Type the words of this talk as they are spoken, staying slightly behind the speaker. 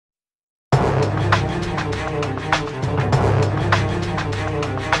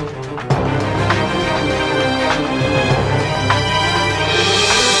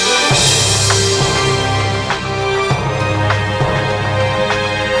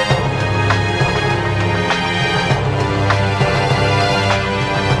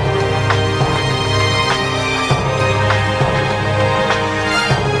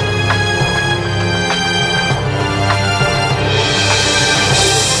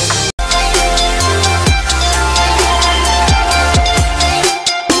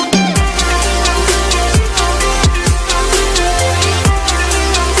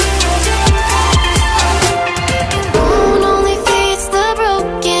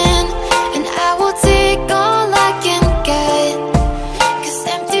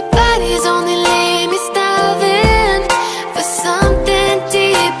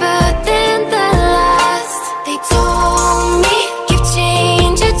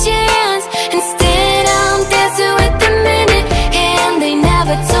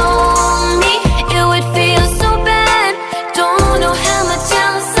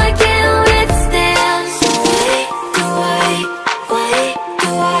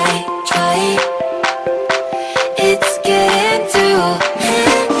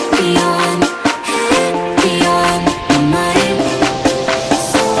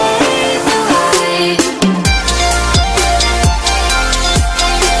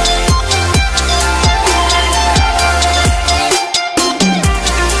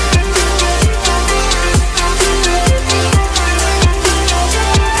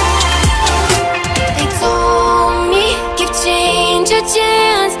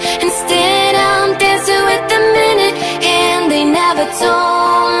Instead I'm dancing with the minute, and they never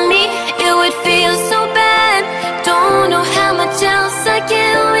told me it would feel so bad. Don't know how much else I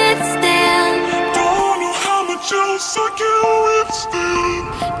can withstand. Don't know how much else I can withstand.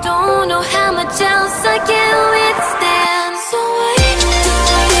 Don't know how much else I can withstand. So wait, it's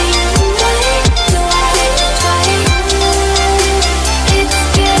getting too heavy on the night. So wait, it's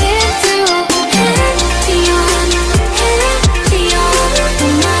getting too heavy on the night. So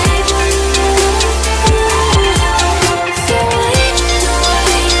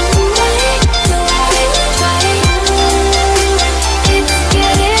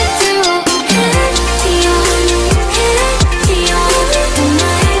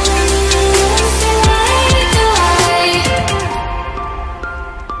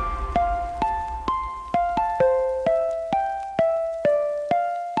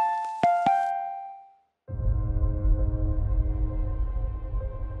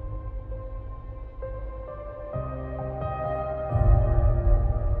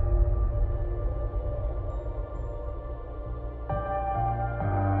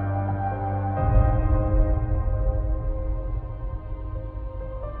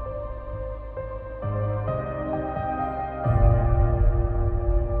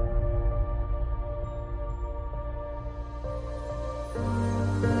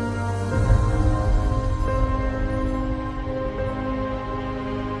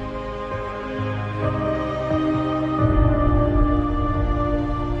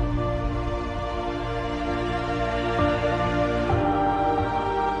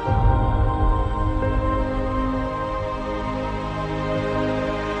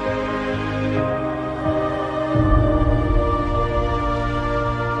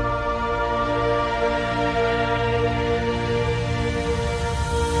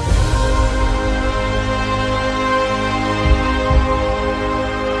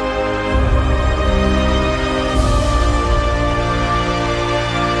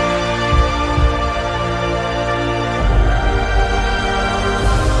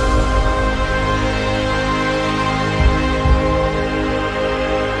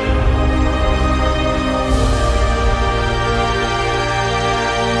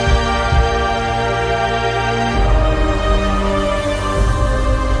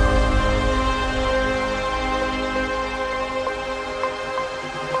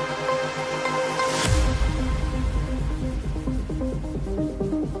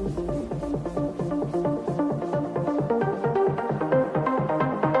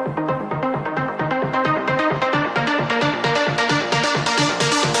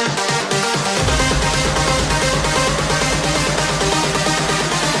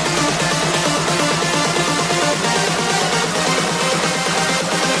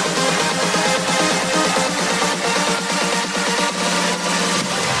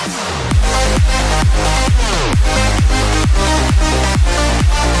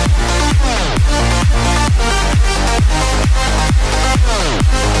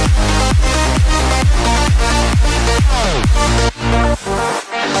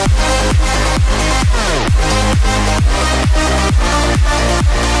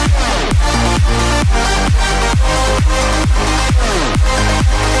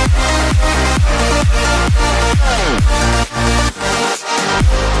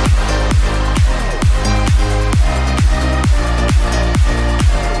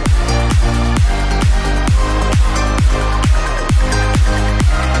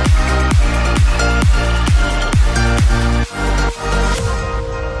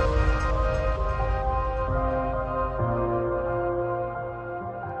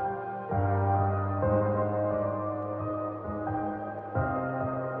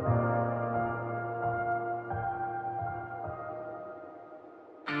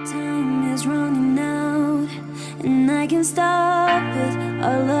Time is running out, and I can't stop it.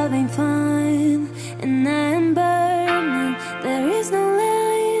 Our love ain't fine, and I am burning. There is no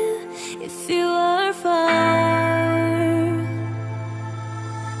light if you are far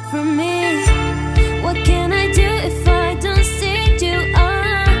from me. What can I do if I don't see you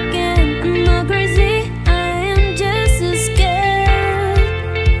again? I'm not crazy, I am just as scared.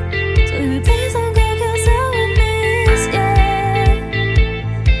 So baby, please don't go, 'cause I will miss you.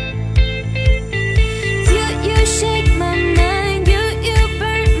 You shake my mind, you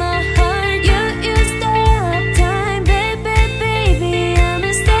burn my heart, you stop time, baby, baby, I'm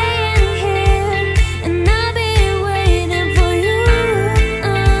staying here, and I'll be waiting for you.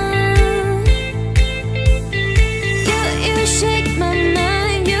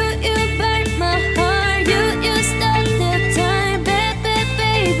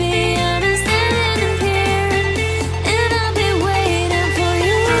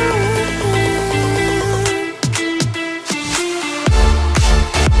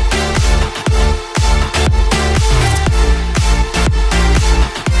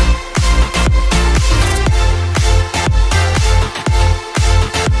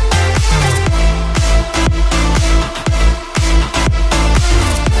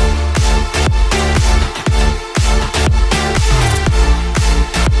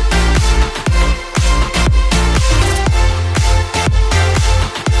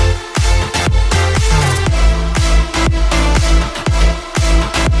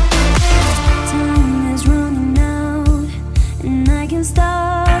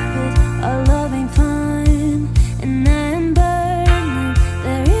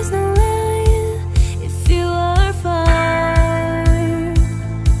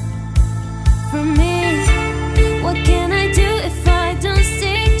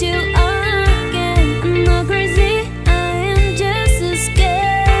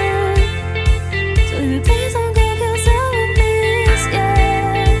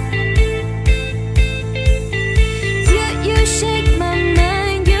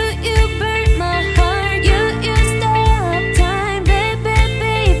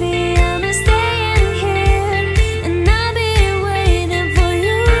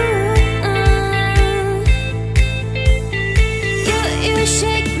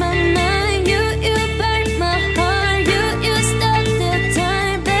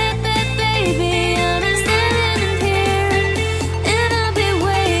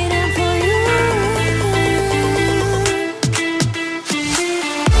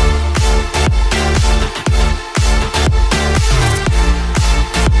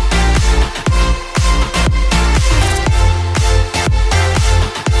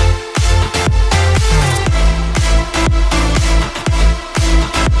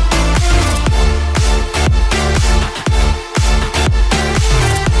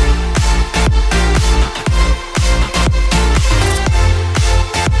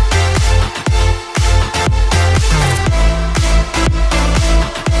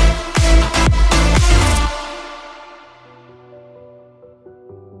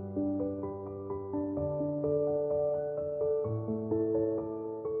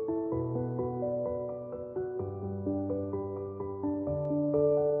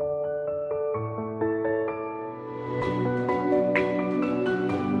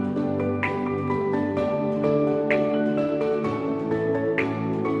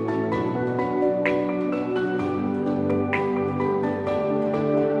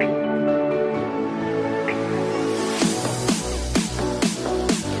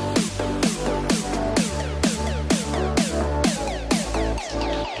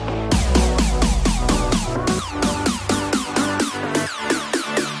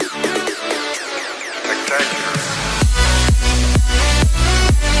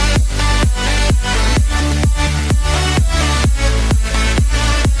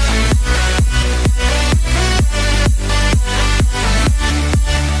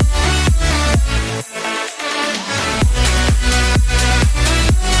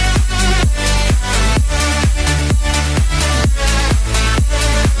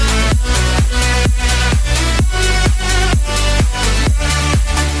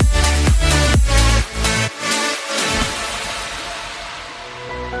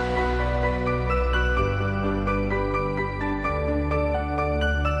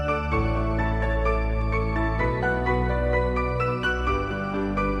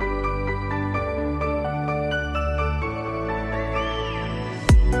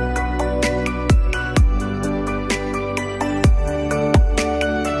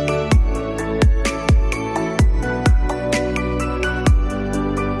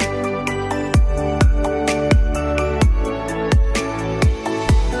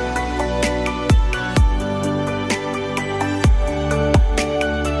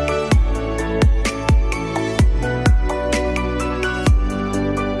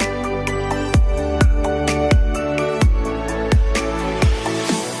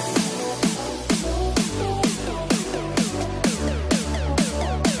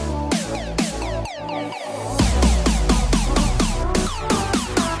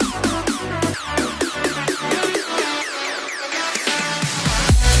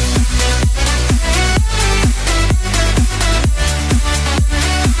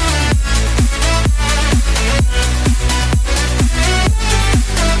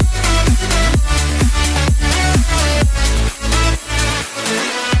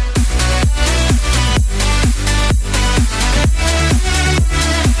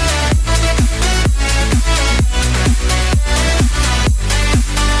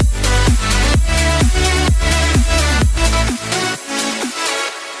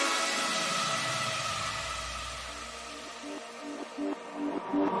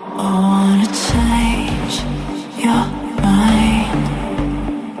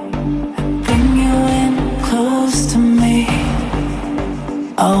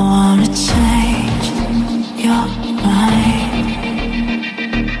 wanna change your mind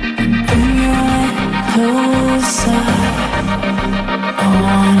and bring you in closer.